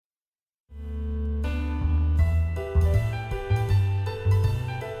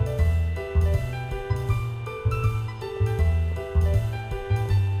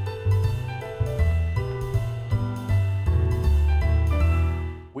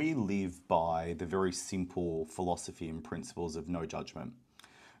we live by the very simple philosophy and principles of no judgment.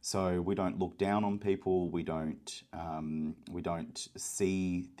 So we don't look down on people. We don't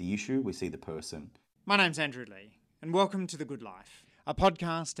see the issue. We see the person. My name's Andrew Lee, and welcome to The Good Life, a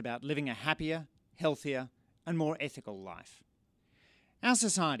podcast about living a happier, healthier, and more ethical life. Our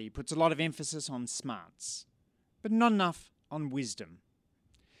society puts a lot of emphasis on smarts, but not enough on wisdom.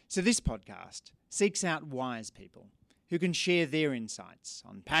 So this podcast seeks out wise people who can share their insights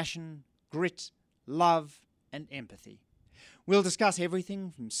on passion, grit, love, and empathy. We'll discuss everything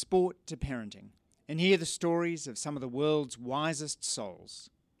from sport to parenting and hear the stories of some of the world's wisest souls.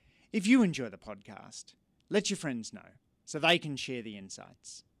 If you enjoy the podcast, let your friends know so they can share the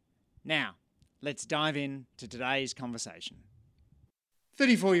insights. Now, let's dive in to today's conversation.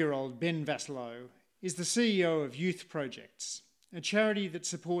 34-year-old Ben Vasiliou is the CEO of Youth Projects, a charity that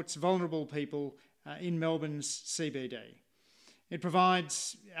supports vulnerable people in Melbourne's CBD. It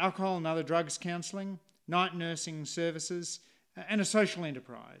provides alcohol and other drugs counselling, night nursing services, and a social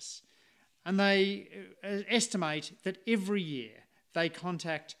enterprise. And they estimate that every year they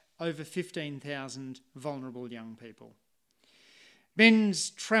contact over 15,000 vulnerable young people.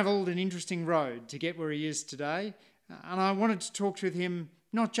 Ben's travelled an interesting road to get where he is today, and I wanted to talk with him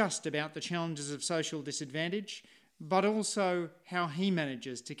not just about the challenges of social disadvantage, but also how he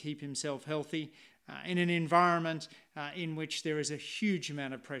manages to keep himself healthy in an environment in which there is a huge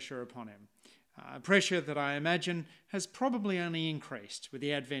amount of pressure upon him. Pressure that I imagine has probably only increased with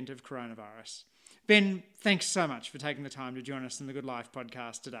the advent of coronavirus. Ben, thanks so much for taking the time to join us in the Good Life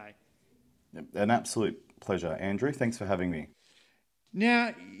podcast today. An absolute pleasure, Andrew. Thanks for having me.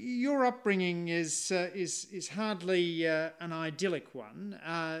 Now, your upbringing is hardly an idyllic one.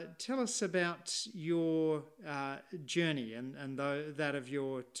 Tell us about your journey and that of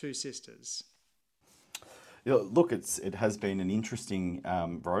your two sisters. Look, it has been an interesting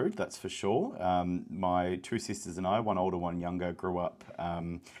road, that's for sure. My two sisters and I, one older, one younger, grew up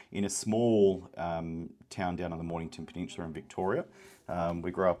in a small town down on the Mornington Peninsula in Victoria. We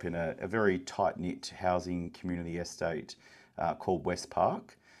grew up in a very tight-knit housing community estate called West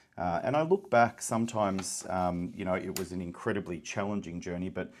Park. And I look back sometimes, it was an incredibly challenging journey,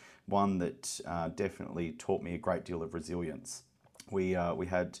 but one that definitely taught me a great deal of resilience. We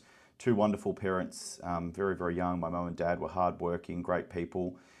had two wonderful parents, very, very young. My mum and dad were hardworking, great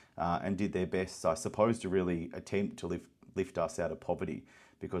people, and did their best, I suppose, to really attempt to lift us out of poverty,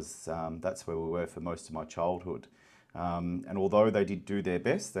 because that's where we were for most of my childhood. And although they did do their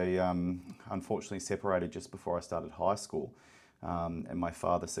best, they unfortunately separated just before I started high school. And my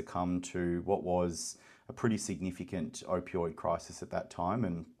father succumbed to what was a pretty significant opioid crisis at that time,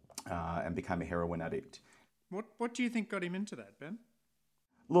 and became a heroin addict. What do you think got him into that, Ben?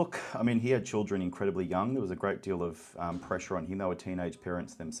 Look, I mean, he had children incredibly young. There was a great deal of pressure on him. They were teenage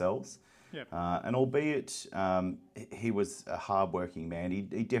parents themselves. Yep. And albeit he was a hard-working man, he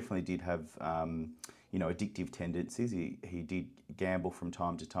definitely did have, addictive tendencies. He did gamble from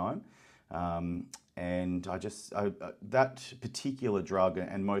time to time. And that particular drug,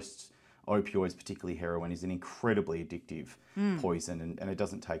 and most opioids, particularly heroin, is an incredibly addictive poison, and it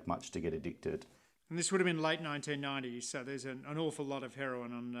doesn't take much to get addicted. And this would have been late 1990s, so there's an awful lot of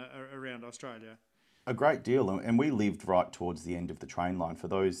heroin around Australia. A great deal, and we lived right towards the end of the train line. For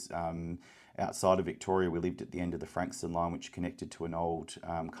those outside of Victoria, we lived at the end of the Frankston line, which connected to an old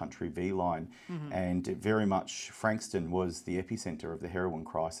Country V line. Mm-hmm. And very much Frankston was the epicentre of the heroin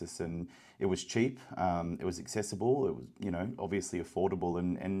crisis, and it was cheap, it was accessible, it was, obviously affordable,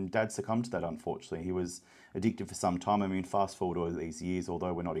 and Dad succumbed to that, unfortunately. He was addicted for some time. I mean, fast forward all these years,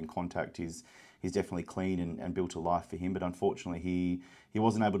 although we're not in contact, he's definitely clean and built a life for him, but unfortunately he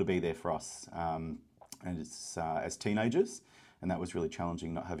wasn't able to be there for us and it's as teenagers, and that was really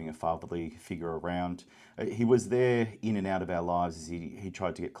challenging, not having a fatherly figure around. He was there in and out of our lives as he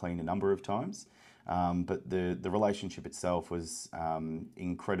tried to get clean a number of times, but the relationship itself was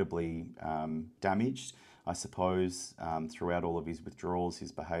incredibly damaged, I suppose. Throughout all of his withdrawals,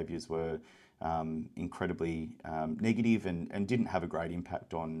 his behaviours were incredibly negative and didn't have a great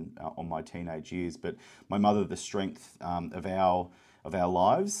impact on my teenage years. But my mother, the strength of our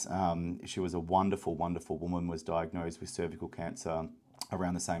lives, she was a wonderful, wonderful woman, was diagnosed with cervical cancer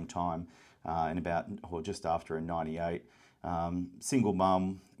around the same time, just after in 98. Single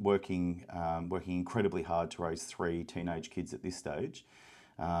mum, working incredibly hard to raise three teenage kids at this stage.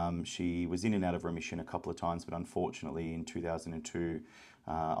 She was in and out of remission a couple of times, but unfortunately in 2002,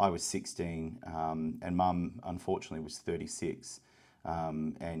 I was 16, and Mum unfortunately was 36,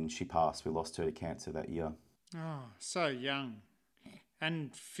 and she passed. We lost her to cancer that year. Oh, so young.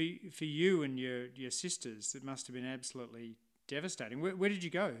 And for you and your sisters, it must have been absolutely devastating. Where did you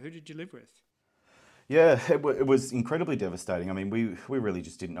go? Who did you live with? Yeah, it was incredibly devastating. I mean, we really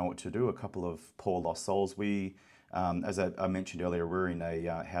just didn't know what to do. A couple of poor lost souls. As I mentioned earlier, we were in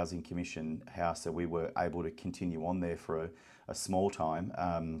a housing commission house, so we were able to continue on there for a small time.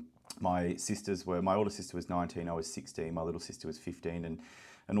 My older sister was 19, I was 16, my little sister was 15,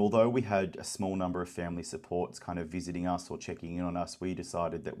 and although we had a small number of family supports kind of visiting us or checking in on us, we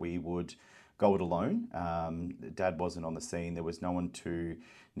decided that we would go it alone. Dad wasn't on the scene. There was no one to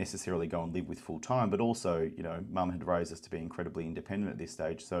necessarily go and live with full time, but also, Mum had raised us to be incredibly independent at this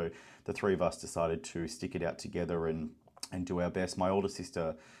stage. So the three of us decided to stick it out together and do our best. My older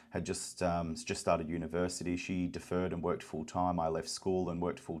sister had just started university. She deferred and worked full time. I left school and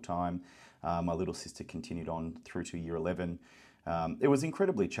worked full time. My little sister continued on through to year 11. It was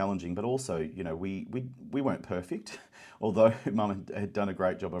incredibly challenging, but also, we weren't perfect. Although Mum had done a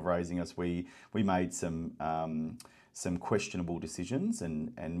great job of raising us, we made some questionable decisions,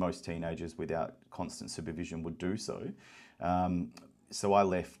 and most teenagers without constant supervision would do so. So I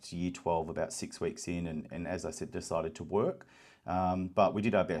left year 12 about 6 weeks in, and as I said, decided to work. But we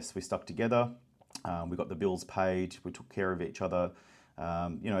did our best. We stuck together. We got the bills paid. We took care of each other.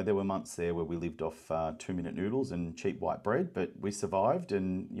 There were months there where we lived off 2-minute noodles and cheap white bread, but we survived.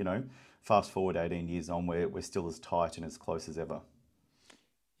 And, fast forward 18 years on, we're still as tight and as close as ever.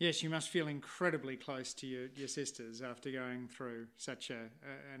 Yes, you must feel incredibly close to your sisters after going through such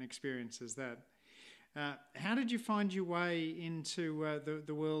an experience as that. How did you find your way into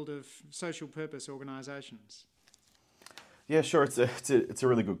the world of social purpose organisations? Yeah, sure. It's a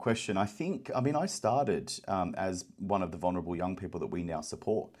really good question. I started as one of the vulnerable young people that we now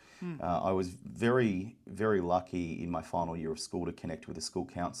support. I was very, very lucky in my final year of school to connect with a school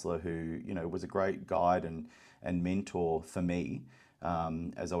counsellor who, was a great guide and mentor for me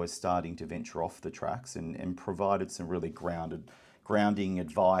as I was starting to venture off the tracks, and provided some really grounding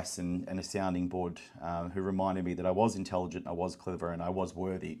advice and a sounding board, who reminded me that I was intelligent, I was clever, and I was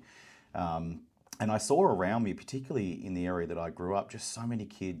worthy. And I saw around me, particularly in the area that I grew up, just so many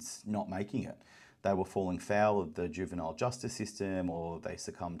kids not making it. They were falling foul of the juvenile justice system, or they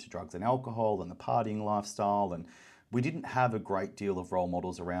succumbed to drugs and alcohol and the partying lifestyle. And we didn't have a great deal of role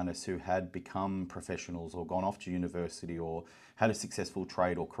models around us who had become professionals or gone off to university or had a successful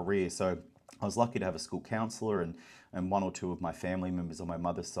trade or career. So I was lucky to have a school counsellor and one or two of my family members on my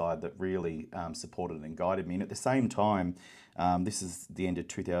mother's side that really supported and guided me. And at the same time, this is the end of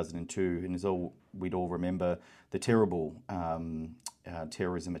 2002, and we'd all remember the terrible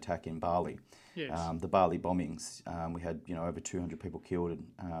terrorism attack in Bali. Yes. The Bali bombings. We had over 200 people killed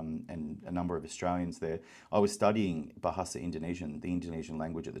and a number of Australians there. I was studying Bahasa Indonesian. The Indonesian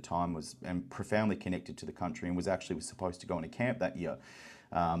language at the time was profoundly connected to the country, and was supposed to go on a camp that year.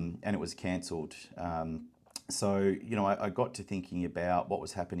 And it was cancelled. So I got to thinking about what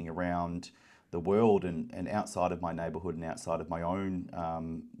was happening around the world and outside of my neighbourhood and outside of my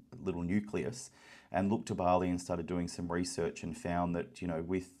own little nucleus, and looked to Bali and started doing some research, and found that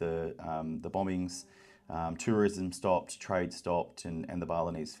with the bombings, tourism stopped, trade stopped, and the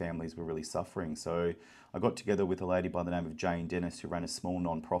Balinese families were really suffering. So I got together with a lady by the name of Jane Dennis, who ran a small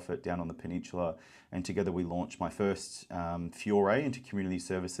non-profit down on the peninsula, and together we launched my first foray into community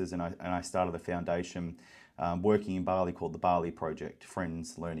services, and I started a foundation working in Bali called the Bali Project,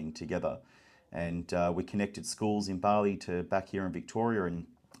 Friends Learning Together. And we connected schools in Bali to back here in Victoria,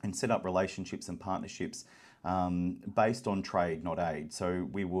 and set up relationships and partnerships based on trade, not aid. So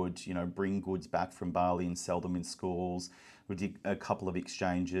we would, bring goods back from Bali and sell them in schools. We did a couple of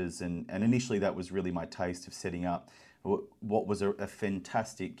exchanges, and initially that was really my taste of setting up what was a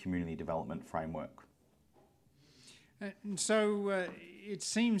fantastic community development framework. So it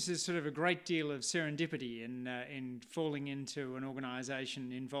seems there's sort of a great deal of serendipity in falling into an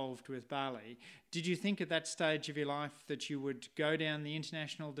organisation involved with Bali. Did you think at that stage of your life that you would go down the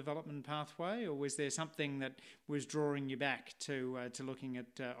international development pathway, or was there something that was drawing you back to looking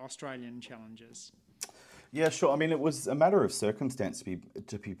at Australian challenges? Yeah, sure. I mean, it was a matter of circumstance,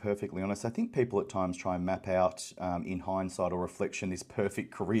 to be perfectly honest. I think people at times try and map out, in hindsight or reflection, this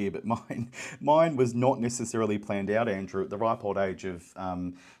perfect career, but mine was not necessarily planned out, Andrew. At the ripe old age of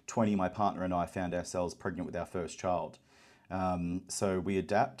 20, my partner and I found ourselves pregnant with our first child. So we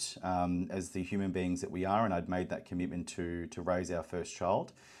adapt as the human beings that we are, and I'd made that commitment to raise our first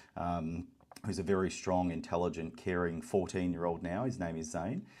child, who's a very strong, intelligent, caring 14-year-old now. His name is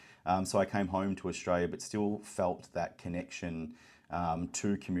Zane. So I came home to Australia, but still felt that connection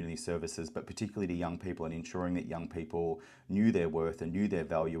to community services, but particularly to young people, and ensuring that young people knew their worth and knew their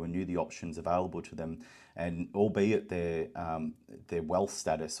value and knew the options available to them. And albeit their wealth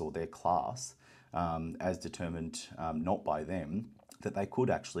status or their class as determined not by them, that they could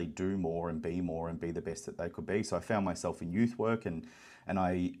actually do more and be the best that they could be. So I found myself in youth work, and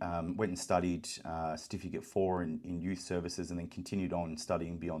I went and studied Certificate 4 in youth services, and then continued on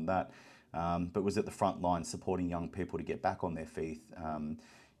studying beyond that. But was at the front line supporting young people to get back on their feet,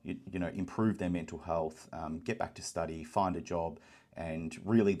 improve their mental health, get back to study, find a job. And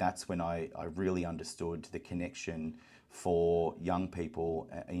really that's when I really understood the connection for young people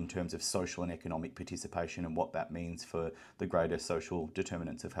in terms of social and economic participation and what that means for the greater social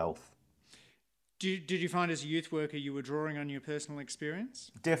determinants of health. Did you find as a youth worker you were drawing on your personal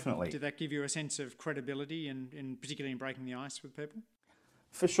experience? Definitely. Did that give you a sense of credibility and particularly in breaking the ice with people?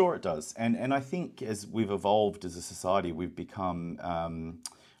 For sure it does. And I think as we've evolved as a society, we've become,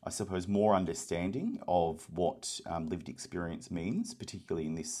 I suppose, more understanding of what lived experience means, particularly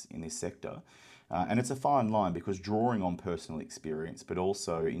in this sector. And it's a fine line, because drawing on personal experience, but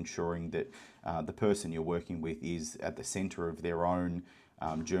also ensuring that the person you're working with is at the centre of their own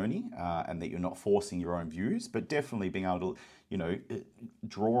journey, and that you're not forcing your own views, but definitely being able to,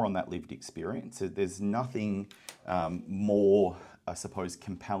 draw on that lived experience. There's nothing more, I suppose,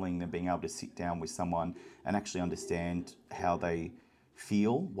 compelling than being able to sit down with someone and actually understand how they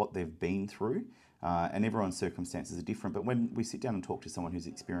feel, what they've been through. And everyone's circumstances are different. But when we sit down and talk to someone who's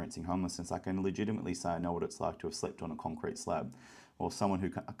experiencing homelessness, I can legitimately say I know what it's like to have slept on a concrete slab, or someone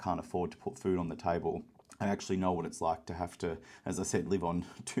who can't afford to put food on the table. I actually know what it's like to have to, as I said, live on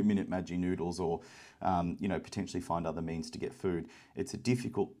 2-minute Maggi noodles, or potentially find other means to get food. It's a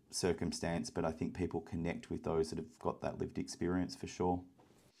difficult circumstance, but I think people connect with those that have got that lived experience for sure.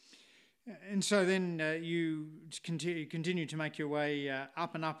 And so then you continue to make your way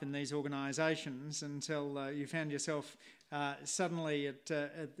up and up in these organisations until you found yourself suddenly at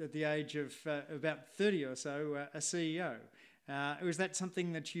the age of about 30 or so a CEO. Was that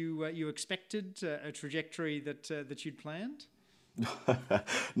something that you expected, a trajectory that you'd planned?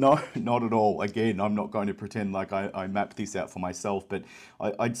 No, not at all. Again, I'm not going to pretend like I mapped this out for myself, but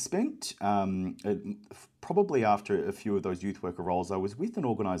I'd spent probably after a few of those youth worker roles, I was with an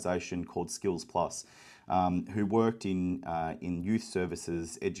organisation called Skills Plus, who worked in youth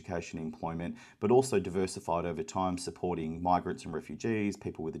services, education, employment, but also diversified over time, supporting migrants and refugees,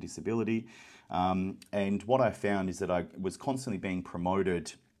 people with a disability. And what I found is that I was constantly being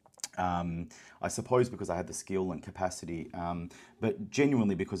promoted, I suppose because I had the skill and capacity, but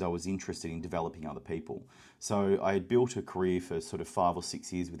genuinely because I was interested in developing other people. So I had built a career for sort of 5 or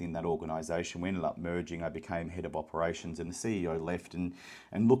 6 years within that organisation. We ended up merging. I became head of operations, and the CEO left and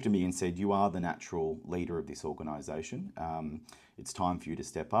looked at me and said, "You are the natural leader of this organisation. It's time for you to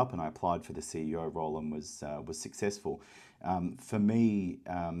step up." And I applied for the CEO role and was successful. For me,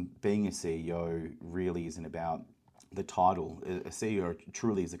 being a CEO really isn't about the title. A CEO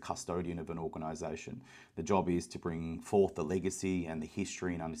truly is a custodian of an organisation. The job is to bring forth the legacy and the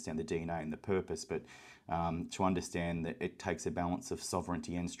history and understand the DNA and the purpose, but to understand that it takes a balance of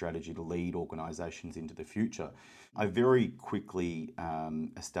sovereignty and strategy to lead organisations into the future. I very quickly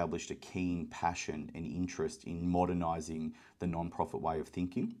established a keen passion and interest in modernising the non-profit way of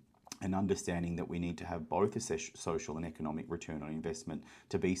thinking, and understanding that we need to have both a social and economic return on investment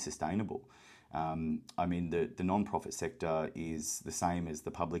to be sustainable. The non-profit sector is the same as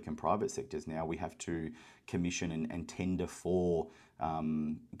the public and private sectors now. We have to commission and tender for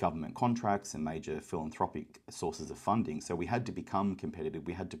government contracts and major philanthropic sources of funding. So we had to become competitive.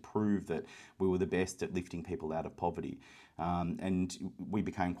 We had to prove that we were the best at lifting people out of poverty. And we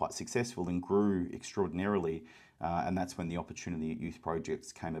became quite successful and grew extraordinarily. And that's when the opportunity at Youth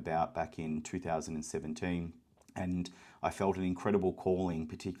Projects came about back in 2017. And I felt an incredible calling,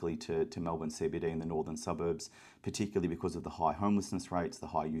 particularly to Melbourne CBD and the northern suburbs, particularly because of the high homelessness rates, the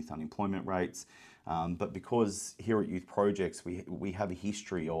high youth unemployment rates. But because here at Youth Projects, we have a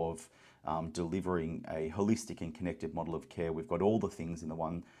history of delivering a holistic and connected model of care. We've got all the things in the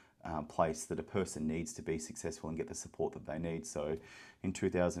one place that a person needs to be successful and get the support that they need. So in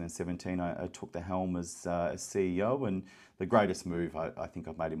 2017, I took the helm as CEO, and the greatest move I think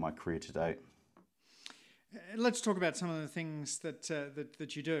I've made in my career to date. Let's talk about some of the things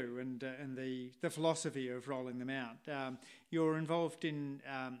that you do and the philosophy of rolling them out. You're involved in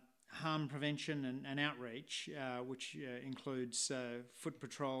harm prevention and outreach, which includes foot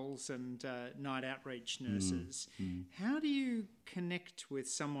patrols and night outreach nurses. How do you connect with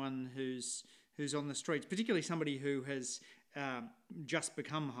someone who's on the streets, particularly somebody who has just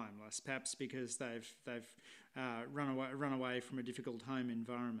become homeless, perhaps because they've run away from a difficult home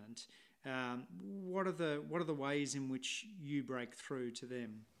environment? What are the ways in which you break through to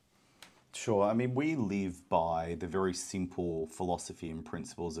them? Sure. I mean, we live by the very simple philosophy and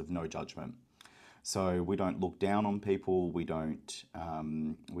principles of no judgment. So we don't look down on people. We don't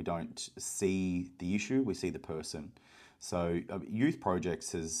see the issue. We see the person. So youth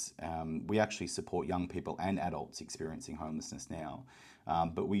projects we actually support young people and adults experiencing homelessness now.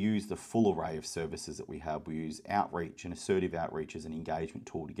 But we use the full array of services that we have. We use outreach and assertive outreach as an engagement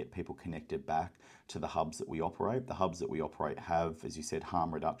tool to get people connected back to the hubs that we operate. The hubs that we operate have, as you said,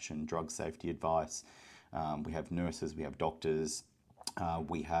 harm reduction, drug safety advice. We have nurses, we have doctors.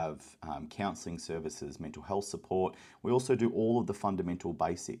 We have counselling services, mental health support. We also do all of the fundamental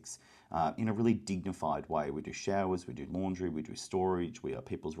basics in a really dignified way. We do showers, we do laundry, we do storage, we are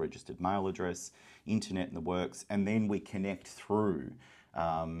people's registered mail address, internet in the works, and then we connect through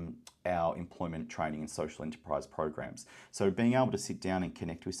our employment training and social enterprise programs. So being able to sit down and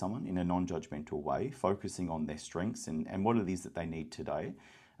connect with someone in a non-judgmental way, focusing on their strengths and what it is that they need today,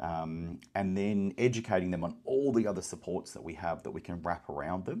 and then educating them on all the other supports that we have that we can wrap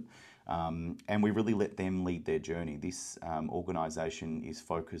around them. And we really let them lead their journey. This organisation is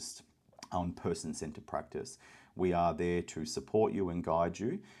focused on person-centred practice. We are there to support you and guide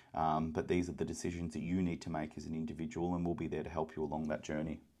you, but these are the decisions that you need to make as an individual, and we'll be there to help you along that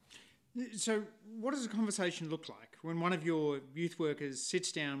journey. So what does a conversation look like when one of your youth workers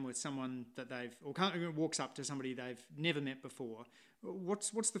sits down with someone that walks up to somebody they've never met before?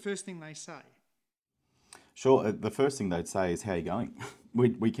 What's the first thing they say? Sure. The first thing they'd say is, how are you going?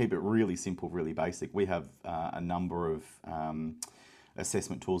 We keep it really simple, really basic. We have a number of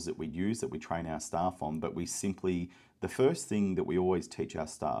assessment tools that we use that we train our staff on, but the first thing that we always teach our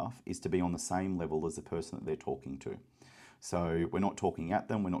staff is to be on the same level as the person that they're talking to. So we're not talking at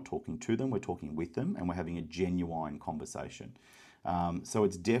them, we're not talking to them, we're talking with them, and we're having a genuine conversation. So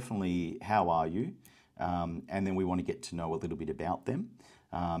it's definitely, how are you? And then we want to get to know a little bit about them,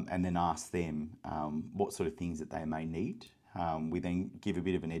 and then ask them what sort of things that they may need. We then give a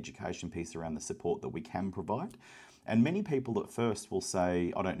bit of an education piece around the support that we can provide. And many people at first will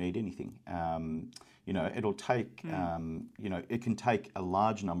say, I don't need anything. It'll take, it can take a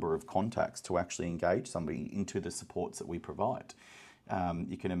large number of contacts to actually engage somebody into the supports that we provide.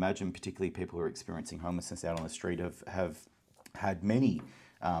 You can imagine, particularly people who are experiencing homelessness out on the street have had many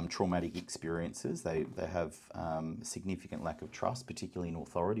traumatic experiences. They have significant lack of trust, particularly in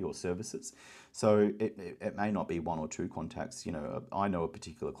authority or services. So it may not be one or two contacts. I know of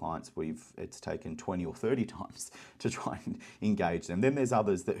particular clients it's taken 20 or 30 times to try and engage them. Then there's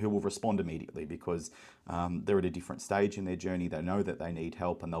others who will respond immediately because they're at a different stage in their journey. They know that they need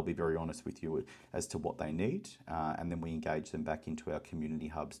help, and they'll be very honest with you as to what they need. And then we engage them back into our community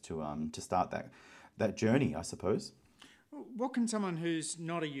hubs to start that journey, I suppose. What can someone who's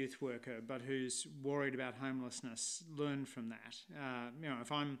not a youth worker but who's worried about homelessness learn from that?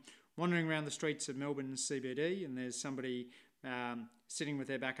 If I'm wandering around the streets of Melbourne CBD and there's somebody sitting with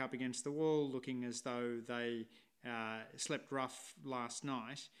their back up against the wall looking as though they slept rough last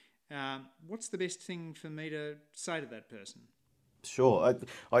night, what's the best thing for me to say to that person? Sure.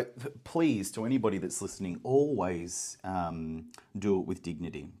 Please, to anybody that's listening, always do it with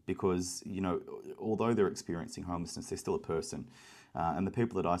dignity because, although they're experiencing homelessness, they're still a person. And the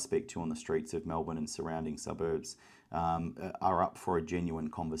people that I speak to on the streets of Melbourne and surrounding suburbs are up for a genuine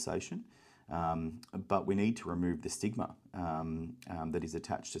conversation. But we need to remove the stigma that is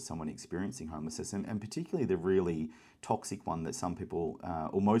attached to someone experiencing homelessness, and particularly the really toxic one that some people,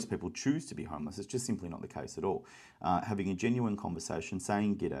 or most people, choose to be homeless. It's just simply not the case at all. Having a genuine conversation,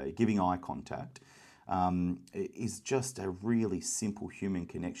 saying g'day, giving eye contact, is just a really simple human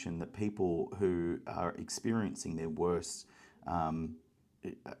connection that people who are experiencing their worst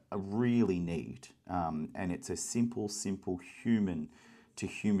really need. And it's a simple human to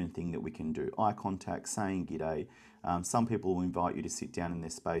human thing that we can do. Eye contact, saying g'day. Some people will invite you to sit down in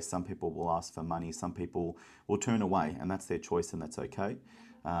their space. Some people will ask for money. Some people will turn away, and that's their choice, and that's okay.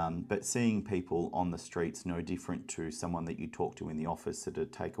 But seeing people on the streets no different to someone that you talk to in the office at a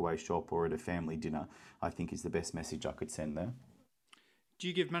takeaway shop or at a family dinner, I think is the best message I could send there. Do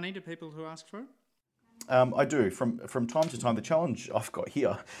you give money to people who ask for it? I do. From time to time, the challenge I've got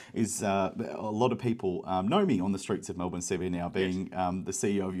here is a lot of people know me on the streets of Melbourne CBD now, being the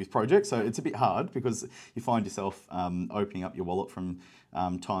CEO of Youth Project. So it's a bit hard because you find yourself opening up your wallet from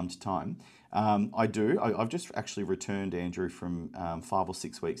time to time. I do. I've just actually returned, Andrew, from 5 or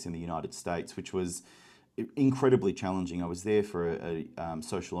 6 weeks in the United States, which was incredibly challenging. I was there for a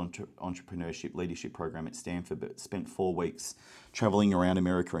social entrepreneurship leadership program at Stanford, but spent 4 weeks traveling around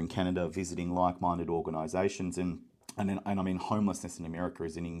America and Canada, visiting like-minded organisations, and I mean, homelessness in America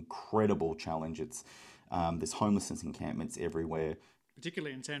is an incredible challenge. It's there's homelessness encampments everywhere.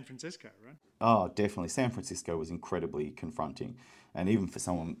 particularly in San Francisco, right? Oh, definitely. San Francisco was incredibly confronting, and even for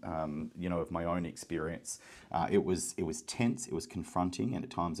someone, of my own experience, it was tense, it was confronting, and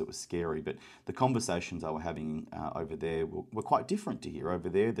at times it was scary. But the conversations I were having over there were quite different to here. Over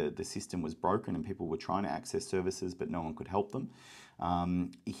there, the system was broken, and people were trying to access services, but no one could help them.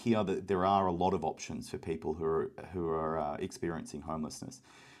 Here, there are a lot of options for people who are experiencing homelessness.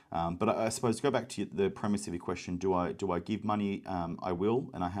 But I suppose to go back to the premise of your question, do I give money? I will,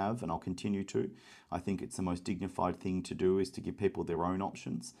 and I have, and I'll continue to. I think it's the most dignified thing to do is to give people their own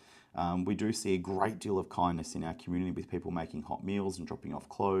options. We do see a great deal of kindness in our community with people making hot meals and dropping off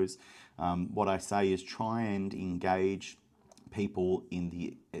clothes. What I say is try and engage people in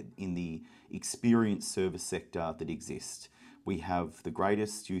the experienced service sector that exists. We have the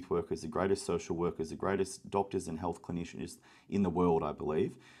greatest youth workers, the greatest social workers, the greatest doctors and health clinicians in the world, I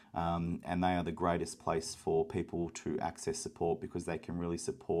believe. And they are the greatest place for people to access support because they can really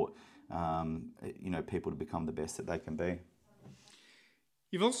support, people to become the best that they can be.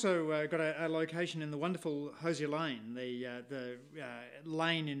 You've also got a location in the wonderful Hosier Lane, the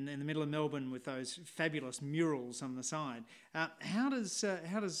lane in the middle of Melbourne with those fabulous murals on the side. How does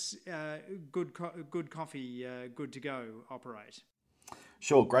Good Coffee, Good to Go operate?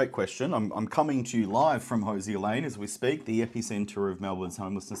 Sure, great question. I'm coming to you live from Hosier Lane as we speak, the epicentre of Melbourne's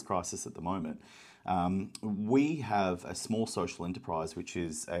homelessness crisis at the moment. We have a small social enterprise, which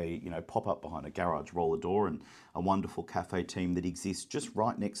is a pop-up behind a garage roller door, and a wonderful cafe team that exists just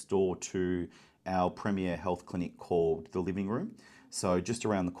right next door to our premier health clinic called The Living Room. So just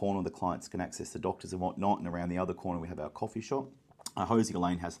around the corner, the clients can access the doctors and whatnot, and around the other corner we have our coffee shop. Hosier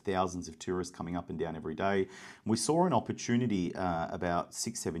Lane has thousands of tourists coming up and down every day. We saw an opportunity about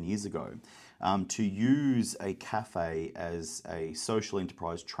 6-7 years ago to use a cafe as a social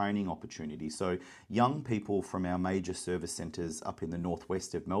enterprise training opportunity. So young people from our major service centres up in the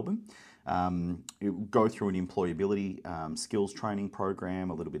northwest of Melbourne go through an employability skills training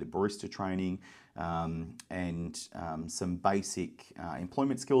program, a little bit of barista training, and some basic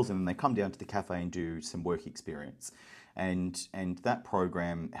employment skills, and then they come down to the cafe and do some work experience. And that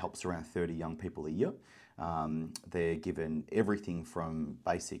program helps around 30 young people a year. They're given everything from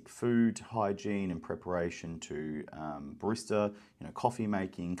basic food hygiene and preparation to barista, coffee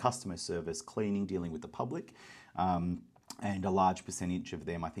making, customer service, cleaning, dealing with the public. And a large percentage of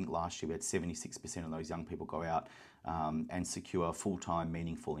them, I think last year we had 76% of those young people go out and secure full-time,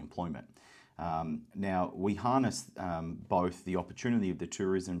 meaningful employment. Now, we harness both the opportunity of the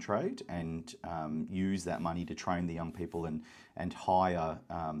tourism trade and use that money to train the young people and hire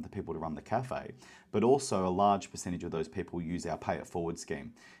the people to run the cafe. But also a large percentage of those people use our Pay It Forward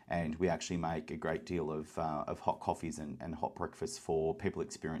scheme. And we actually make a great deal of hot coffees and hot breakfasts for people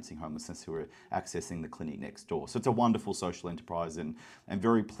experiencing homelessness who are accessing the clinic next door. So it's a wonderful social enterprise, and I'm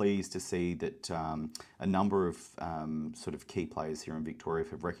very pleased to see that a number of sort of key players here in Victoria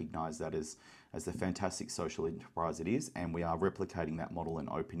have recognised that as the fantastic social enterprise it is, and we are replicating that model and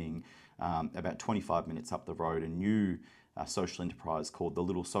opening about 25 minutes up the road a new social enterprise called The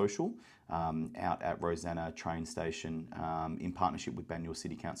Little Social out at Rosanna train station in partnership with Banyule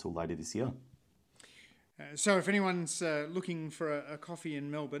City Council later this year. So if anyone's looking for a coffee in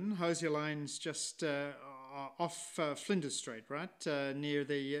Melbourne, Hosier Lane's just off Flinders Street, right?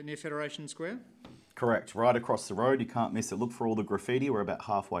 Near Federation Square? Correct, right across the road, you can't miss it. Look for all the graffiti, we're about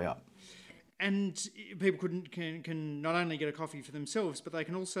halfway up. And people can not only get a coffee for themselves, but they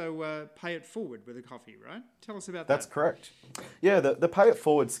can also pay it forward with a coffee, right? Tell us about that. That's correct. Yeah, the Pay It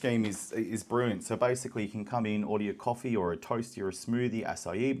Forward scheme is brilliant. So basically you can come in, order your coffee or a toasty or a smoothie,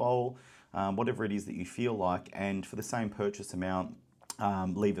 acai bowl, whatever it is that you feel like, and for the same purchase amount,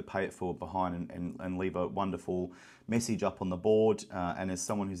 leave a Pay It Forward behind and leave a wonderful message up on the board. And as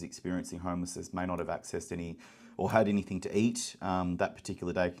someone who's experiencing homelessness may not have accessed any or had anything to eat that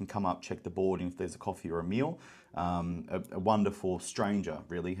particular day, can come up, check the board, and if there's a coffee or a meal, a wonderful stranger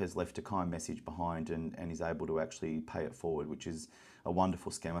really has left a kind message behind and is able to actually pay it forward, which is a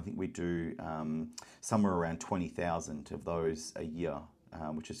wonderful scheme. I think we do somewhere around 20,000 of those a year,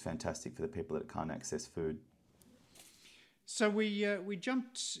 which is fantastic for the people that can't access food. So we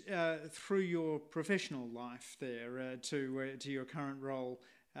jumped through your professional life there to your current role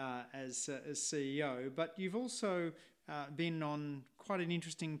as CEO, but you've also been on quite an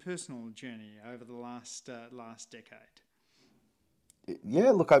interesting personal journey over the last decade.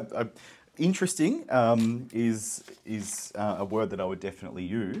 Yeah, look, interesting is a word that I would definitely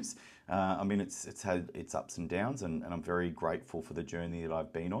use. I mean, it's had its ups and downs, and I'm very grateful for the journey that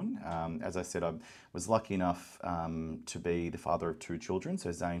I've been on. As I said, I was lucky enough to be the father of two children,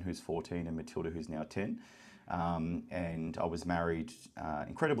 so Zane, who's 14, and Matilda, who's now 10. and I was married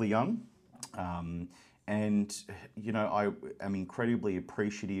incredibly young. And, I am incredibly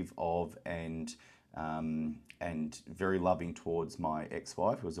appreciative of and very loving towards my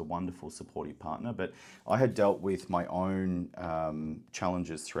ex-wife, who was a wonderful, supportive partner. But I had dealt with my own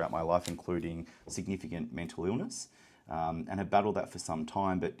challenges throughout my life, including significant mental illness, and had battled that for some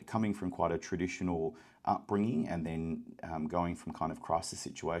time. But coming from quite a traditional upbringing and then going from kind of crisis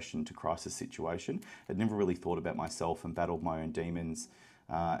situation to crisis situation, I'd never really thought about myself and battled my own demons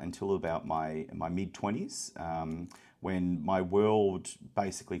until about my mid-20s, when my world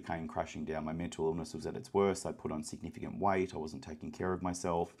basically came crashing down. My mental illness was at its worst. I put on significant weight. I wasn't taking care of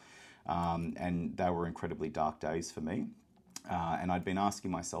myself. And they were incredibly dark days for me. And I'd been asking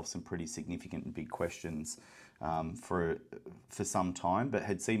myself some pretty significant and big questions for some time, but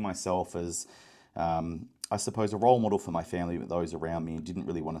had seen myself as, I suppose, a role model for my family, but those around me, and didn't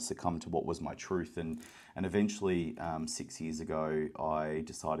really want to succumb to what was my truth. And eventually, 6 years ago, I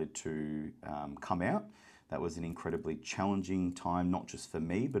decided to come out. That was an incredibly challenging time, not just for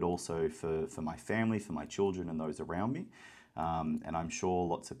me, but also for my family, for my children and those around me. And I'm sure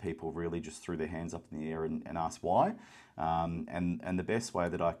lots of people really just threw their hands up in the air and asked why. And the best way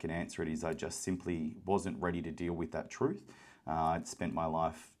that I can answer it is I just simply wasn't ready to deal with that truth. I'd spent my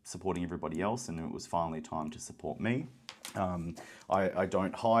life supporting everybody else, and it was finally time to support me. I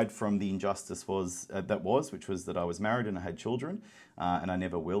don't hide from the injustice which was that I was married and I had children, and I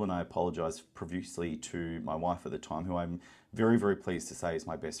never will, and I apologise profusely to my wife at the time, who I'm very, very pleased to say is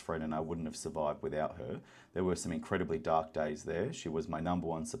my best friend, and I wouldn't have survived without her. There were some incredibly dark days there. She was my number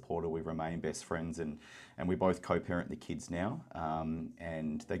one supporter. We remain best friends, and we both co-parent the kids now,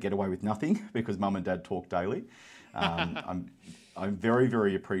 and they get away with nothing because mum and dad talk daily. I'm very,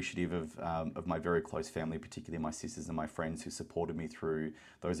 very appreciative of my very close family, particularly my sisters and my friends who supported me through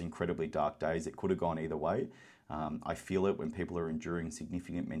those incredibly dark days. It could have gone either way. I feel it when people are enduring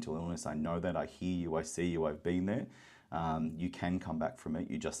significant mental illness. I know that. I hear you. I see you. I've been there. You can come back from it.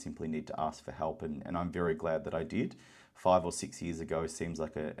 You just simply need to ask for help. And I'm very glad that I did. 5 or 6 years ago seems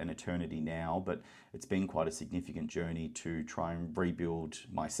like an eternity now, but it's been quite a significant journey to try and rebuild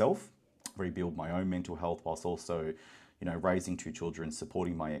myself, rebuild my own mental health, whilst also raising 2 children,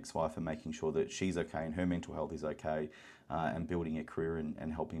 supporting my ex-wife and making sure that she's okay and her mental health is okay, and building a career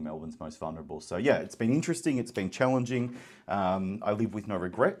and helping Melbourne's most vulnerable. So yeah, it's been interesting, it's been challenging. I live with no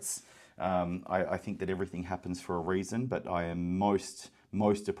regrets. I think that everything happens for a reason, but I am most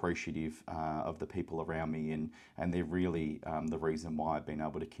appreciative of the people around me, and they're really the reason why I've been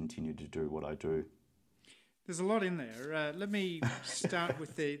able to continue to do what I do. There's a lot in there. Let me start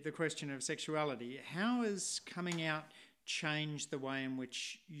with the question of sexuality. How has coming out changed the way in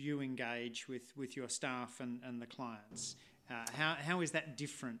which you engage with your staff and the clients? How is that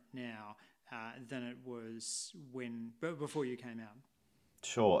different now than it was before you came out?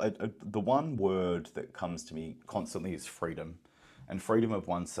 Sure. The one word that comes to me constantly is freedom. And freedom of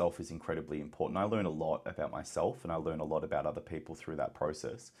oneself is incredibly important. I learn a lot about myself, and I learn a lot about other people through that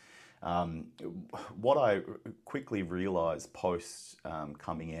process. What I quickly realised post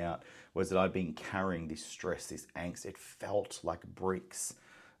coming out was that I'd been carrying this stress, this angst. It felt like bricks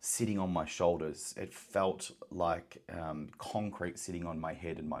sitting on my shoulders. It felt like concrete sitting on my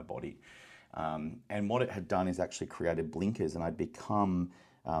head and my body. And what it had done is actually created blinkers, and I'd become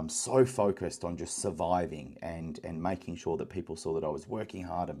so focused on just surviving and making sure that people saw that I was working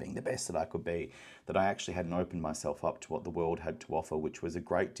hard and being the best that I could be, that I actually hadn't opened myself up to what the world had to offer, which was a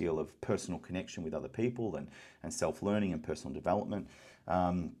great deal of personal connection with other people and self-learning and personal development.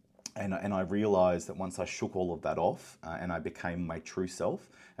 And I realised that once I shook all of that off and I became my true self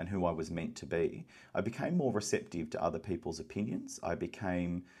and who I was meant to be, I became more receptive to other people's opinions. I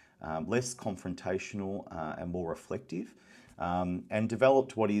became less confrontational and more reflective. And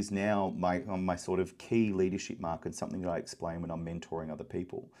developed what is now my sort of key leadership mark, and something that I explain when I'm mentoring other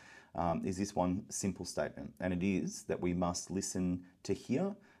people, is this one simple statement, and it is that we must listen to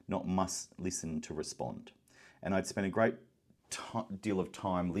hear, not must listen to respond. And I'd spent a great deal of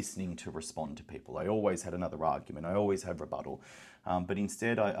time listening to respond to people. I always had another argument, I always had rebuttal, but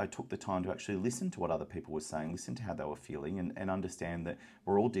instead I took the time to actually listen to what other people were saying, listen to how they were feeling, and understand that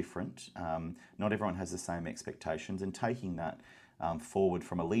we're all different. Not everyone has the same expectations, and taking that forward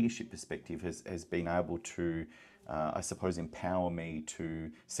from a leadership perspective has been able to, I suppose, empower me to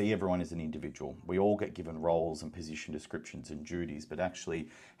see everyone as an individual. We all get given roles and position descriptions and duties, but actually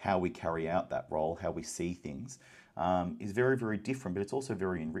how we carry out that role, how we see things, is very, very different, but it's also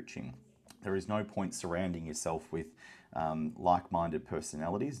very enriching. There is no point surrounding yourself with like-minded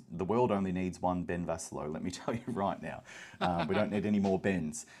personalities. The world only needs one Ben Vasiliou, let me tell you right now. We don't need any more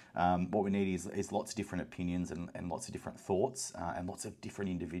Bens. What we need is lots of different opinions and lots of different thoughts and lots of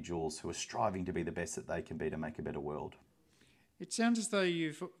different individuals who are striving to be the best that they can be to make a better world. It sounds as though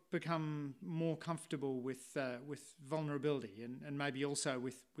you've become more comfortable with vulnerability and maybe also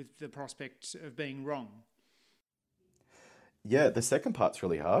with the prospect of being wrong. Yeah, the second part's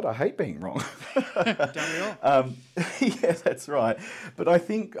really hard. I hate being wrong. Don't we all? Yeah, that's right. But I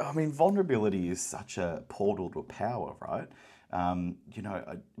think, vulnerability is such a portal to power, right?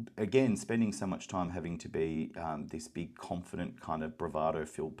 Again, spending so much time having to be this big, confident, kind of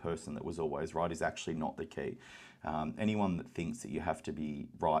bravado-filled person that was always right is actually not the key. Anyone that thinks that you have to be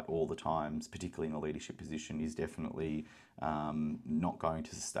right all the time, particularly in a leadership position, is definitely not going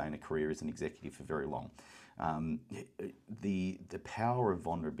to sustain a career as an executive for very long. The power of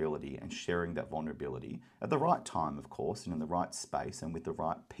vulnerability and sharing that vulnerability at the right time, of course, and in the right space and with the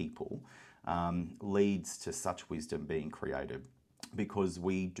right people leads to such wisdom being created, because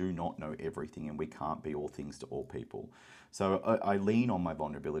we do not know everything and we can't be all things to all people. So I lean on my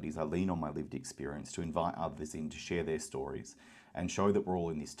vulnerabilities, I lean on my lived experience to invite others in to share their stories and show that we're all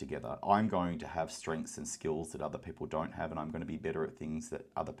in this together. I'm going to have strengths and skills that other people don't have, and I'm going to be better at things that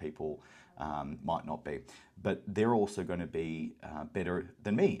other people might not be. But they're also going to be better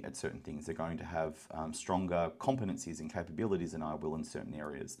than me at certain things. They're going to have stronger competencies and capabilities than I will in certain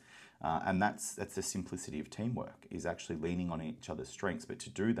areas. And that's the simplicity of teamwork, is actually leaning on each other's strengths. But to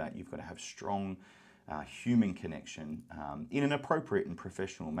do that, you've got to have strong human connection in an appropriate and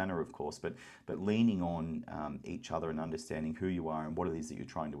professional manner, of course, but leaning on each other and understanding who you are and what it is that you're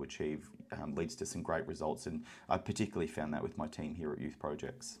trying to achieve leads to some great results. And I particularly found that with my team here at Youth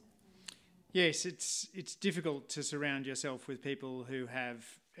Projects. Yes, it's difficult to surround yourself with people who have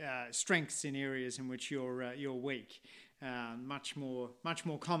strengths in areas in which you're weak. Much more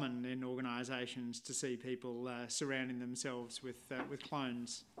common in organisations to see people surrounding themselves with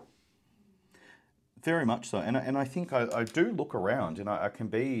clones. Very much so, and I think I do look around, and I can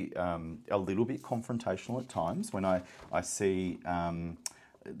be a little bit confrontational at times when I see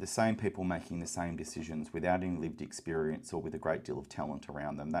the same people making the same decisions without any lived experience or with a great deal of talent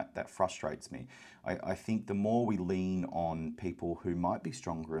around them. That frustrates me. I think the more we lean on people who might be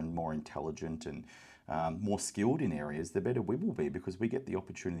stronger and more intelligent and more skilled in areas, the better we will be, because we get the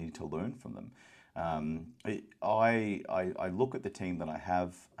opportunity to learn from them. I look at the team that I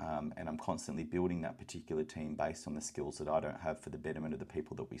have, and I'm constantly building that particular team based on the skills that I don't have, for the betterment of the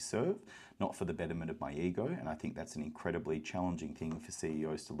people that we serve, not for the betterment of my ego. And I think that's an incredibly challenging thing for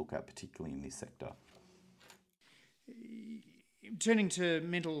CEOs to look at, particularly in this sector. Turning to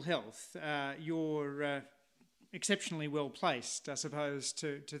mental health, you're exceptionally well placed, I suppose,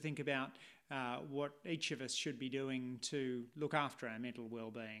 to think about what each of us should be doing to look after our mental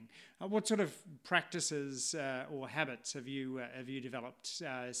well-being. What sort of practices or habits have you developed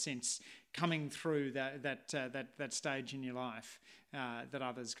since coming through that stage in your life that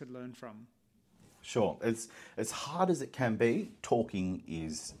others could learn from? Sure. As hard as it can be, talking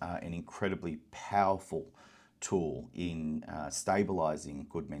is an incredibly powerful tool in stabilising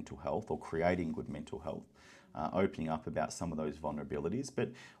good mental health or creating good mental health. Opening up about some of those vulnerabilities,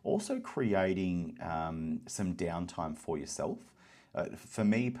 but also creating some downtime for yourself. For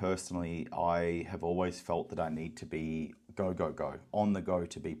me personally, I have always felt that I need to be go, on the go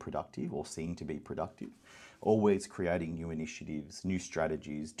to be productive or seen to be productive. Always creating new initiatives, new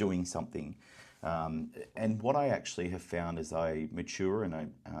strategies, doing something. And what I actually have found as I mature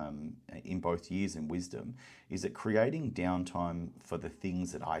and in both years and wisdom is that creating downtime for the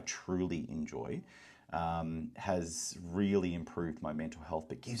things that I truly enjoy has really improved my mental health,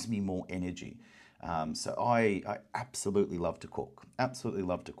 but gives me more energy. So I absolutely love to cook,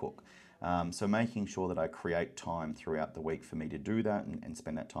 so making sure that I create time throughout the week for me to do that and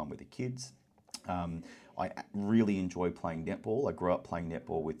spend that time with the kids. I really enjoy playing netball. I grew up playing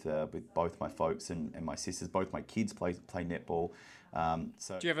netball with both my folks and my sisters. Both my kids play netball. Do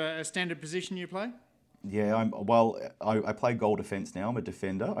you have a standard position you play? Yeah, I play goal defence now. I'm a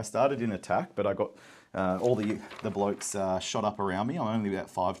defender. I started in attack, but I got all the blokes shot up around me. I'm only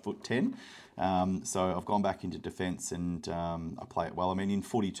about 5'10", so I've gone back into defence and I play it well. I mean, in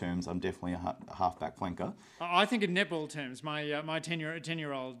footy terms, I'm definitely a half-back flanker. I think in netball terms, my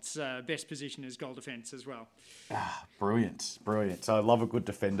 10-year-old's best position is goal defence as well. Brilliant. So I love a good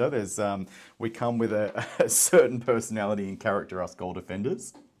defender. We come with a certain personality and character, us goal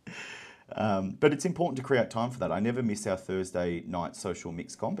defenders. But it's important to create time for that. I never miss our Thursday night social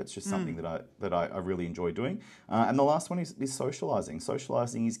mix comp. It's just something that I really enjoy doing. And the last one is socialising.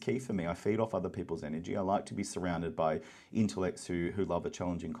 Socialising is key for me. I feed off other people's energy. I like to be surrounded by intellects who love a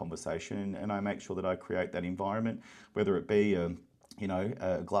challenging conversation, and I make sure that I create that environment, whether it be a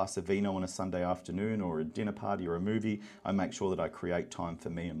glass of vino on a Sunday afternoon or a dinner party or a movie. I make sure that I create time for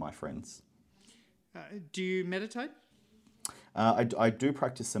me and my friends. Do you meditate? I do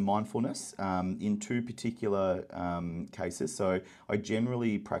practice some mindfulness in two particular cases. So I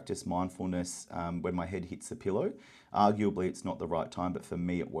generally practice mindfulness when my head hits the pillow. Arguably, it's not the right time, but for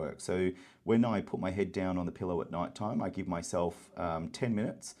me, it works. So when I put my head down on the pillow at night time, I give myself 10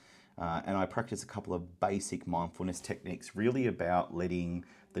 minutes and I practice a couple of basic mindfulness techniques, really about letting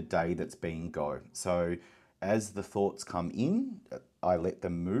the day that's been go. So as the thoughts come in, I let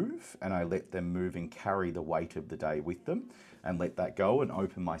them move, and I let them move and carry the weight of the day with them, and let that go and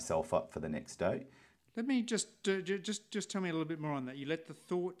open myself up for the next day. Let me just tell me a little bit more on that. You let the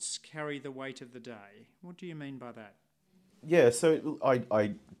thoughts carry the weight of the day. What do you mean by that? Yeah, so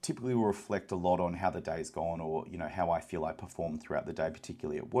I typically will reflect a lot on how the day's gone, or how I feel I performed throughout the day,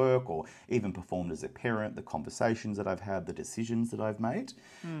 particularly at work, or even performed as a parent, the conversations that I've had, the decisions that I've made.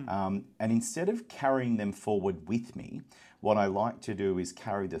 And instead of carrying them forward with me, what I like to do is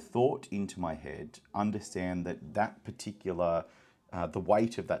carry the thought into my head, understand that particular, the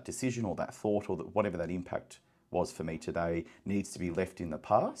weight of that decision or that thought or whatever that impact was for me today needs to be left in the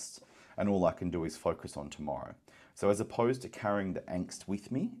past, and all I can do is focus on tomorrow. So as opposed to carrying the angst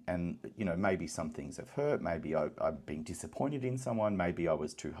with me, and maybe some things have hurt, maybe I've been disappointed in someone, maybe I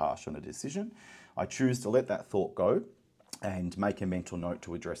was too harsh on a decision, I choose to let that thought go and make a mental note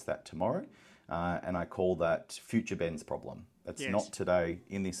to address that tomorrow. And I call that future Ben's problem. It's not today,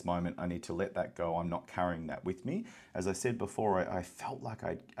 in this moment. I need to let that go. I'm not carrying that with me. As I said before, I felt like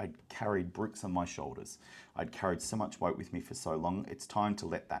I'd carried bricks on my shoulders. I'd carried so much weight with me for so long. It's time to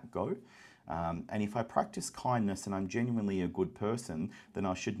let that go. And if I practice kindness and I'm genuinely a good person, then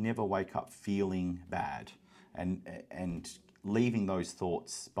I should never wake up feeling bad. And leaving those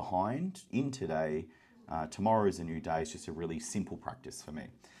thoughts behind in today, tomorrow is a new day, is just a really simple practice for me.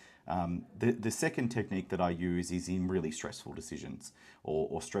 The second technique that I use is in really stressful decisions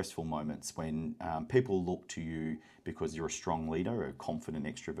or stressful moments when people look to you because you're a strong leader, a confident,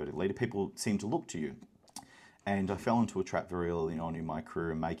 extroverted leader. People seem to look to you. And I fell into a trap very early on in my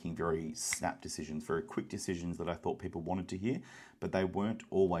career, making very snap decisions, very quick decisions that I thought people wanted to hear, but they weren't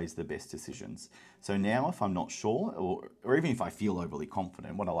always the best decisions. So now if I'm not sure, or even if I feel overly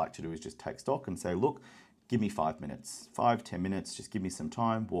confident, what I like to do is just take stock and say, look, give me 5 minutes, 5-10 minutes, just give me some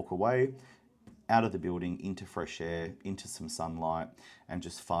time, walk away, out of the building, into fresh air, into some sunlight, and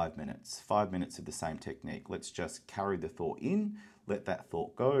just 5 minutes. 5 minutes of the same technique. Let's just carry the thought in, let that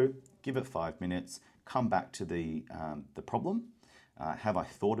thought go, give it 5 minutes, come back to the problem. Have I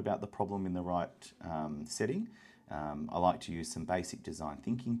thought about the problem in the right setting? I like to use some basic design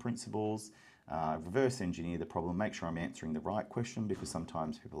thinking principles, reverse engineer the problem, make sure I'm answering the right question, because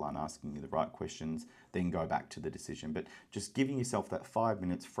sometimes people aren't asking you the right questions, then go back to the decision. But just giving yourself that 5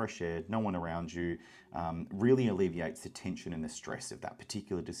 minutes, fresh air, no one around you, really alleviates the tension and the stress of that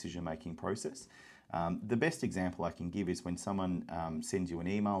particular decision-making process. The best example I can give is when someone sends you an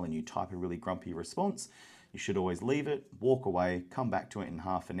email and you type a really grumpy response. You should always leave it, walk away, come back to it in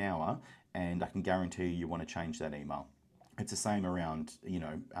half an hour, and I can guarantee you want to change that email. It's the same around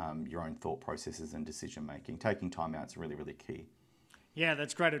your own thought processes and decision making. Taking time out is really, really key. Yeah,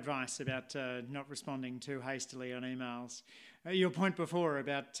 that's great advice about not responding too hastily on emails. Your point before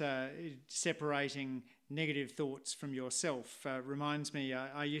about separating negative thoughts from yourself reminds me,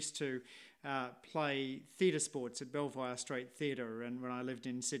 I used to play theatre sports at Belvoir Street Theatre, and when I lived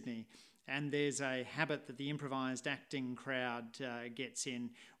in Sydney. And there's a habit that the improvised acting crowd gets in,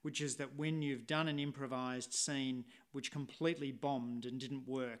 which is that when you've done an improvised scene which completely bombed and didn't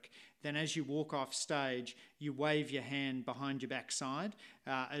work, then as you walk off stage, you wave your hand behind your backside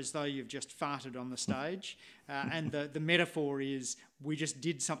as though you've just farted on the stage. And the metaphor is, we just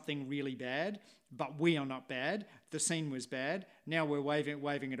did something really bad, but we are not bad. The scene was bad. Now we're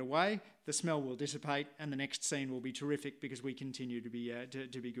waving it away. The smell will dissipate, and the next scene will be terrific because we continue to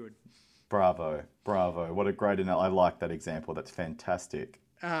be good. Bravo. What a great analogy. I like that example. That's fantastic.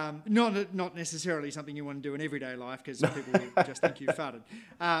 Not necessarily something you want to do in everyday life, because people will just think you farted.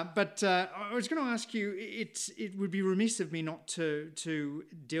 But I was going to ask you, it would be remiss of me not to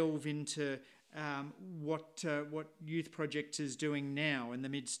delve into what Youth Project is doing now in the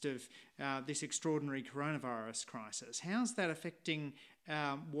midst of this extraordinary coronavirus crisis. How's that affecting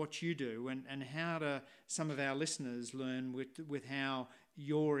what you do, and how do some of our listeners learn with how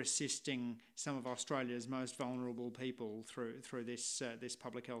you're assisting some of Australia's most vulnerable people through this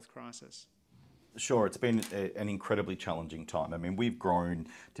public health crisis? Sure, it's been an incredibly challenging time. I mean, we've grown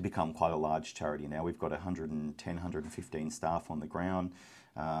to become quite a large charity now. We've got 110, 115 staff on the ground.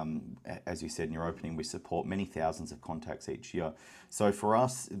 As you said in your opening, we support many thousands of contacts each year. So for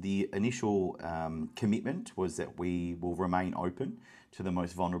us, the initial commitment was that we will remain open to the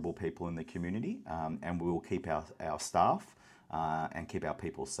most vulnerable people in the community, and we will keep our staff and keep our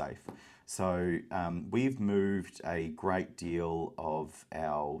people safe. So we've moved a great deal of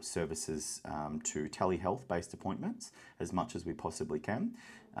our services to telehealth-based appointments as much as we possibly can.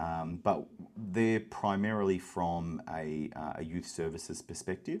 But they're primarily from a youth services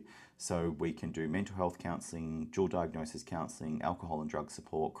perspective. So we can do mental health counselling, dual diagnosis counselling, alcohol and drug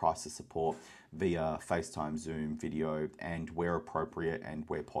support, crisis support via FaceTime, Zoom, video, and where appropriate and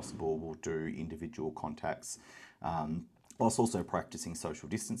where possible, we'll do individual contacts. Whilst also practicing social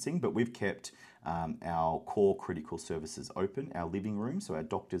distancing, but we've kept our core critical services open. Our living room, so our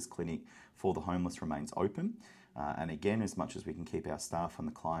doctor's clinic for the homeless, remains open. And again, as much as we can keep our staff and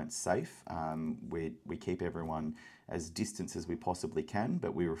the clients safe, we keep everyone as distant as we possibly can,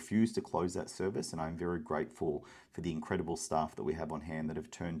 but we refuse to close that service. And I'm very grateful for the incredible staff that we have on hand that have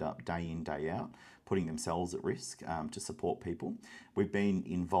turned up day in, day out, putting themselves at risk to support people. We've been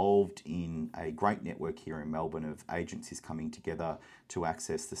involved in a great network here in Melbourne of agencies coming together to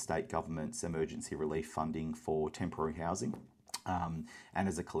access the state government's emergency relief funding for temporary housing. And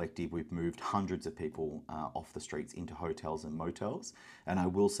as a collective, we've moved hundreds of people off the streets into hotels and motels. And I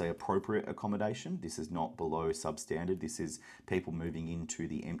will say appropriate accommodation. This is not below substandard. This is people moving into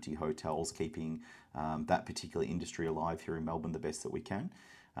the empty hotels, keeping that particular industry alive here in Melbourne the best that we can.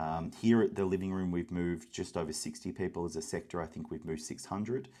 Here at the living room, we've moved just over 60 people as a sector. I think we've moved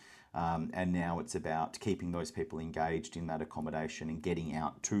 600. And now it's about keeping those people engaged in that accommodation and getting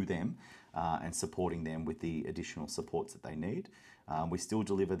out to them and supporting them with the additional supports that they need. We still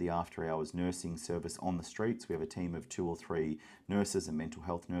deliver the after hours nursing service on the streets. We have a team of 2 or 3 nurses and mental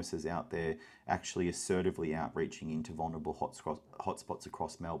health nurses out there actually assertively outreaching into vulnerable hotspots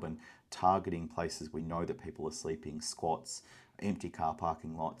across Melbourne, targeting places we know that people are sleeping, squats, empty car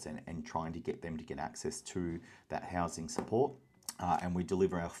parking lots, and trying to get them to get access to that housing support. And we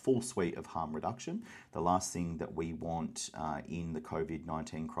deliver our full suite of harm reduction. The last thing that we want in the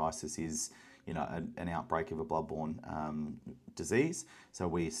COVID-19 crisis is, an outbreak of a bloodborne disease. So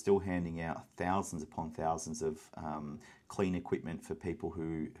we're still handing out thousands upon thousands of clean equipment for people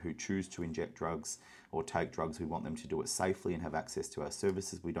who choose to inject drugs or take drugs. We want them to do it safely and have access to our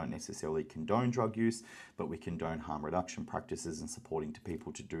services. We don't necessarily condone drug use, but we condone harm reduction practices and supporting to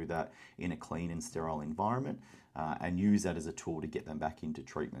people to do that in a clean and sterile environment. And use that as a tool to get them back into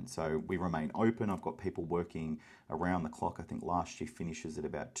treatment. So we remain open. I've got people working around the clock. I think last shift finishes at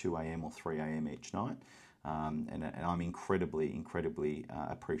about 2 a.m. or 3 a.m. each night. And I'm incredibly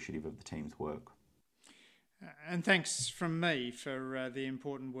appreciative of the team's work. And thanks from me for the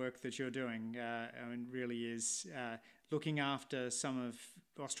important work that you're doing. Really is looking after some of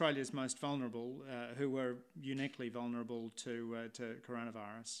Australia's most vulnerable, who were uniquely vulnerable to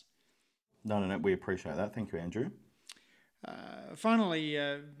coronavirus. No, we appreciate that. Thank you, Andrew. Finally,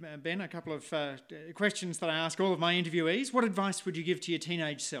 Ben, a couple of questions that I ask all of my interviewees. What advice would you give to your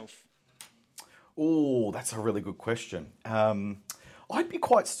teenage self? Oh, that's a really good question. I'd be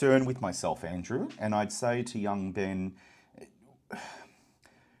quite stern with myself, Andrew, and I'd say to young Ben,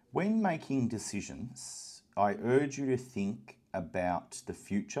 when making decisions, I urge you to think about the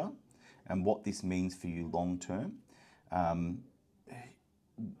future and what this means for you long term.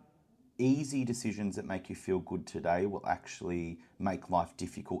 Easy decisions that make you feel good today will actually make life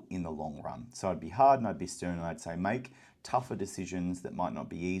difficult in the long run. So I'd be hard and I'd be stern and I'd say make tougher decisions that might not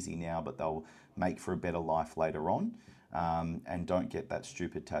be easy now, but they'll make for a better life later on. And don't get that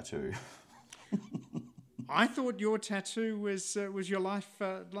stupid tattoo. I thought your tattoo was your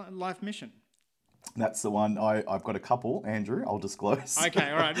life mission. That's the one. I've got a couple, Andrew. I'll disclose. Okay,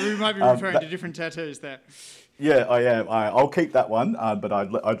 all right. We might be referring to different tattoos there. Yeah, I am. I'll keep that one, but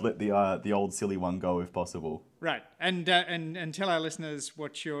I'd let the old silly one go if possible. Right, and tell our listeners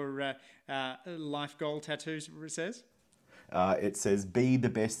what your life goal tattoo says. It says, "Be the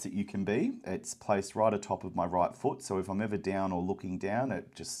best that you can be." It's placed right atop of my right foot, so if I'm ever down or looking down,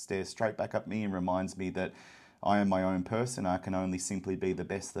 it just stares straight back at me and reminds me that I am my own person. I can only simply be the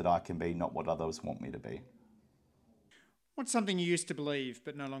best that I can be, not what others want me to be. What's something you used to believe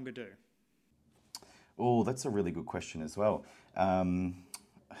but no longer do? Oh, that's a really good question as well. I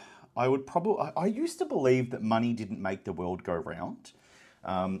used to believe that money didn't make the world go round.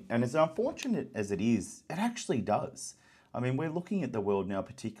 And as unfortunate as it is, it actually does. I mean, we're looking at the world now,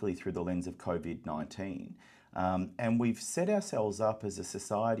 particularly through the lens of COVID-19. And we've set ourselves up as a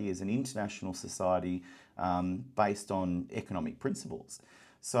society, as an international society, based on economic principles.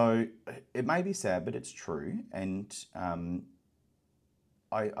 So it may be sad, but it's true. And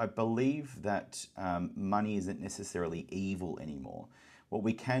I believe that money isn't necessarily evil anymore. What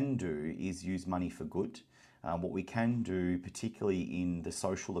we can do is use money for good. What we can do, particularly in the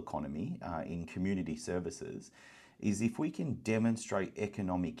social economy, in community services, is if we can demonstrate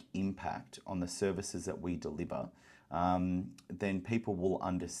economic impact on the services that we deliver, then people will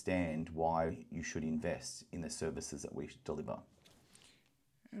understand why you should invest in the services that we deliver.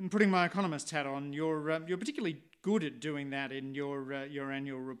 And putting my economist hat on, you're particularly good at doing that in your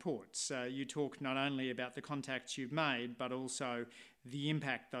annual reports. You talk not only about the contacts you've made, but also the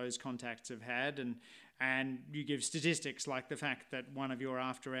impact those contacts have had, and you give statistics like the fact that one of your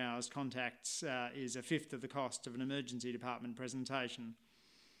after-hours contacts is a fifth of the cost of an emergency department presentation.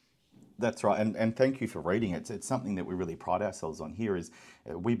 That's right, and thank you for reading it. It's something that we really pride ourselves on here is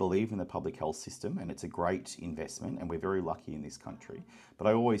we believe in the public health system, and it's a great investment, and we're very lucky in this country. But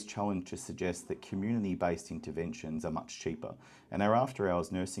I always challenge to suggest that community-based interventions are much cheaper, and our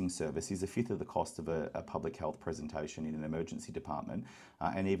after-hours nursing service is a fifth of the cost of a public health presentation in an emergency department,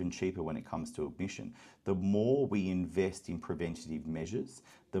 and even cheaper when it comes to admission. The more we invest in preventative measures,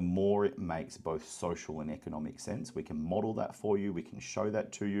 the more it makes both social and economic sense. We can model that for you, we can show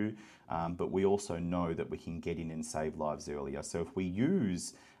that to you, but we also know that we can get in and save lives earlier. So if we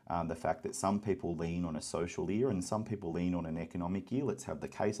use the fact that some people lean on a social ear and some people lean on an economic ear, let's have the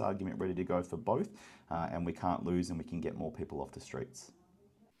case argument ready to go for both, and we can't lose and we can get more people off the streets.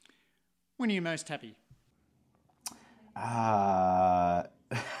 When are you most happy?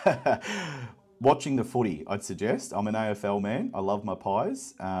 Watching the footy, I'd suggest. I'm an AFL man. I love my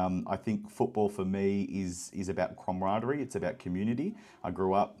Pies. I think football for me is about camaraderie. It's about community. I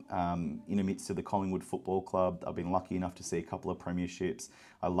grew up in the midst of the Collingwood Football Club. I've been lucky enough to see a couple of premierships.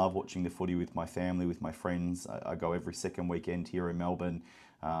 I love watching the footy with my family, with my friends. I go every second weekend here in Melbourne.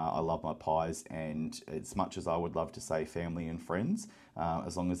 I love my Pies, and as much as I would love to say family and friends,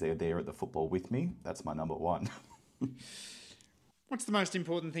 as long as they're there at the football with me, that's my number one. What's the most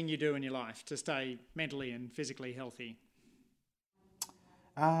important thing you do in your life to stay mentally and physically healthy?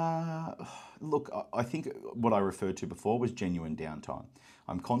 Look, I think what I referred to before was genuine downtime.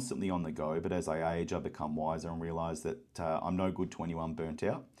 I'm constantly on the go, but as I age, I become wiser and realise that I'm no good to anyone burnt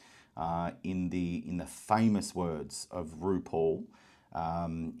out. In the famous words of RuPaul,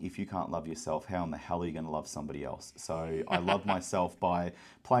 if you can't love yourself, how in the hell are you going to love somebody else? So I love myself by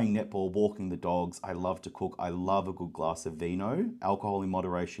playing netball, walking the dogs. I love to cook. I love a good glass of vino. Alcohol in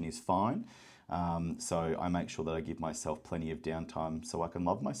moderation is fine. So I make sure that I give myself plenty of downtime so I can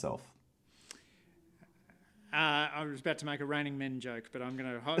love myself. I was about to make a Raining Men joke, but I'm going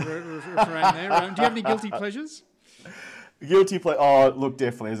to refrain there. Do you have any guilty pleasures? Guilty pleasure. Oh, look,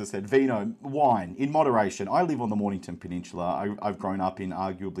 definitely, as I said, vino, wine, in moderation. I live on the Mornington Peninsula. I've grown up in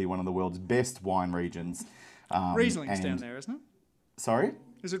arguably one of the world's best wine regions. Riesling's down there, isn't it? Sorry?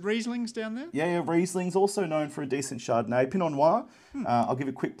 Is it Riesling's down there? Yeah, Riesling's also known for a decent Chardonnay. Pinot Noir, I'll give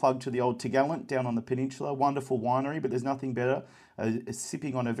a quick plug to the old Tegallant down on the peninsula. Wonderful winery, but there's nothing better.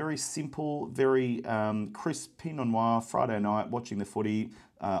 Sipping on a very simple, very crisp Pinot Noir Friday night, watching the footy.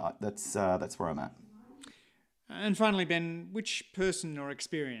 That's where I'm at. And finally, Ben, which person or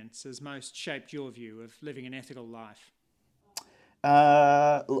experience has most shaped your view of living an ethical life?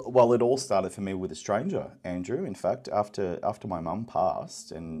 Well, it all started for me with a stranger, Andrew. In fact, after my mum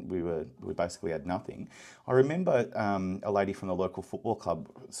passed and we basically had nothing, I remember a lady from the local football club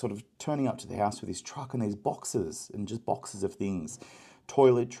sort of turning up to the house with this truck and these boxes and just boxes of things.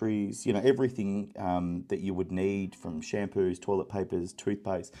 Toiletries, everything that you would need, from shampoos, toilet papers,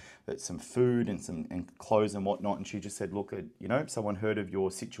 toothpaste, some food and clothes and whatnot. And she just said, look, someone heard of your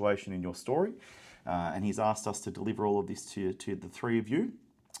situation and your story, and he's asked us to deliver all of this to the three of you.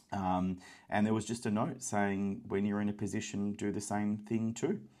 And there was just a note saying, when you're in a position, do the same thing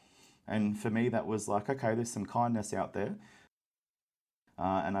too. And for me, that was like, okay, there's some kindness out there.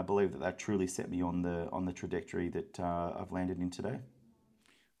 And I believe that truly set me on the trajectory that I've landed in today.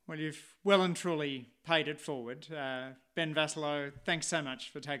 Well, you've well and truly paid it forward. Ben Vasiliou, thanks so much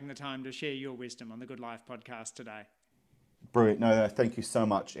for taking the time to share your wisdom on the Good Life podcast today. Brilliant. No, thank you so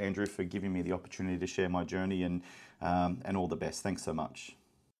much, Andrew, for giving me the opportunity to share my journey, and all the best. Thanks so much.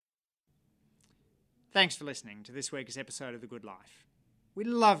 Thanks for listening to this week's episode of The Good Life. We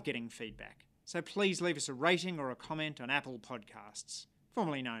love getting feedback, so please leave us a rating or a comment on Apple Podcasts,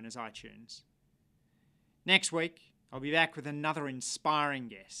 formerly known as iTunes. Next week, I'll be back with another inspiring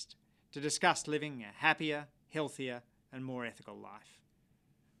guest to discuss living a happier, healthier, and more ethical life.